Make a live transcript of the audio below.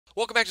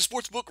Welcome back to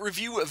Sportsbook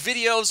Review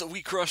Videos.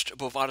 We crushed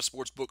Bovada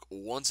Sportsbook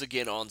once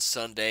again on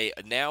Sunday.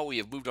 Now we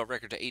have moved our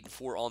record to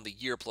 8-4 on the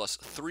year, plus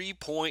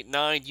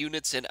 3.9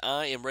 units, and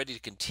I am ready to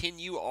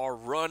continue our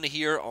run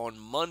here on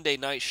Monday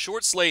night.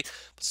 Short slate,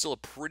 but still a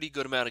pretty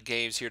good amount of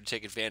games here to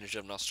take advantage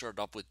of. And I'll start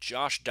off with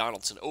Josh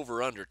Donaldson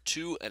over under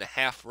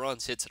 2.5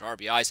 runs, hits, and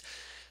RBIs.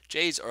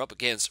 Jays are up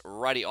against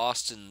righty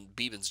Austin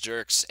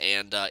Beebens-Jerks,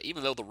 and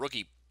even though the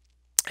rookie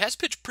has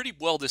pitched pretty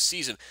well this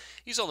season,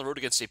 he's on the road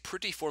against a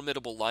pretty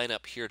formidable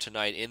lineup here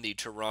tonight in the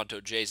Toronto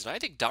Jays, and I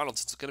think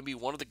Donaldson's going to be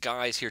one of the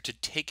guys here to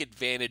take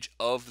advantage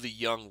of the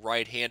young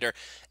right-hander.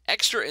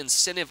 Extra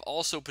incentive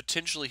also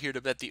potentially here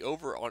to bet the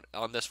over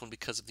on this one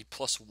because of the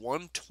plus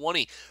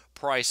 120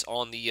 price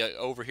on the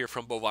over here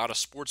from Bovada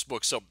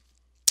Sportsbook. So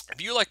if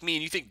you're like me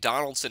and you think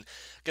Donaldson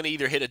going to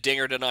either hit a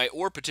dinger tonight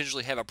or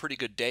potentially have a pretty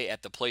good day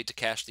at the plate to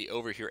cash the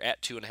over here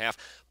at 2.5,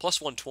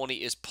 plus 120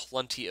 is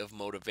plenty of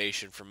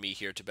motivation for me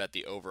here to bet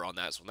the over on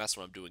that one. That's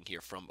what I'm doing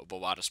here from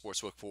Bovada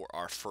Sportsbook for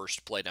our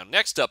first play. Now,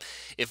 next up,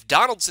 if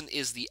Donaldson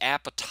is the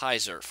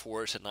appetizer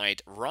for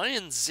tonight,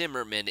 Ryan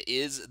Zimmerman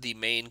is the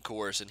main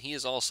course, and he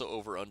is also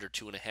over under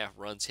 2.5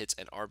 runs, hits,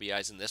 and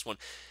RBIs in this one.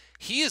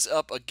 He is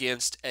up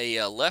against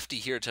a lefty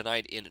here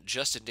tonight in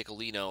Justin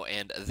Nicolino,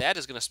 and that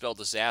is going to spell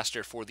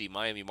disaster for the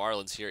Miami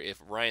Marlins here if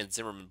Ryan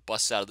Zimmerman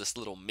busts out of this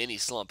little mini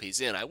slump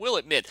he's in. I will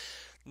admit,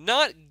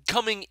 not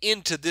coming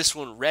into this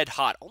one red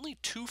hot, only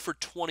 2 for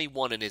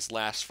 21 in his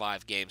last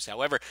 5 games.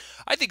 However,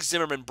 I think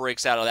Zimmerman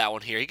breaks out of that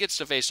one here. He gets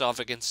to face off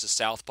against the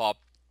southpaw,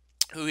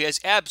 who he has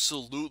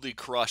absolutely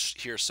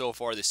crushed here so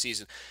far this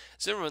season.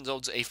 Zimmerman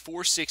owns a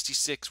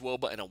 466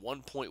 WOBA and a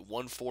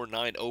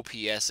 1.149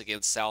 OPS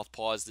against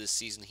Southpaws this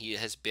season. He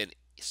has been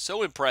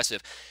so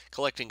impressive,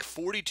 collecting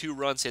 42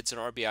 runs, hits,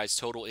 and RBIs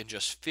total in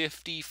just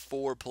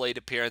 54 plate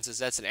appearances.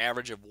 That's an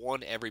average of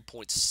 1 every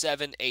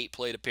 .78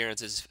 plate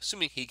appearances,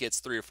 assuming he gets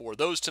 3 or 4 of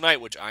those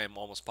tonight, which I am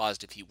almost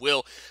positive he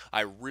will.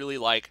 I really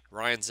like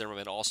Ryan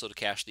Zimmerman also to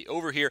cash the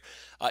over here.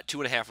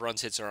 2.5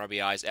 runs, hits, and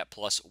RBIs at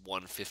plus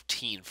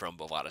 115 from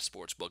Bovada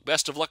Sportsbook.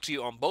 Best of luck to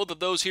you on both of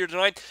those here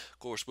tonight. Of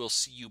course, we'll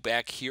see you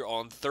back here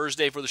on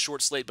Thursday for the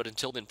short slate, but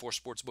until then, for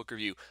Sportsbook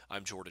Review,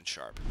 I'm Jordan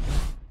Sharp.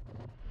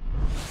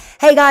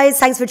 Hey guys,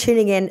 thanks for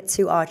tuning in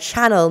to our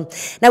channel.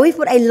 Now, we've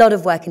put a lot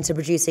of work into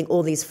producing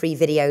all these free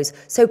videos,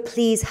 so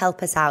please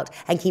help us out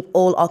and keep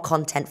all our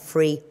content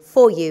free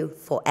for you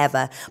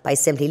forever by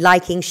simply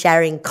liking,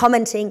 sharing,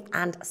 commenting,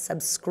 and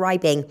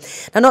subscribing.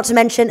 Now, not to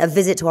mention, a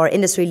visit to our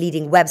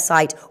industry-leading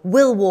website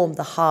will warm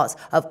the hearts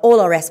of all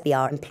our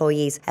SBR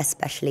employees,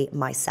 especially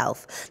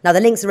myself. Now,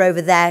 the links are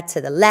over there to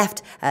the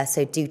left,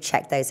 so do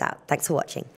check those out. Thanks for watching.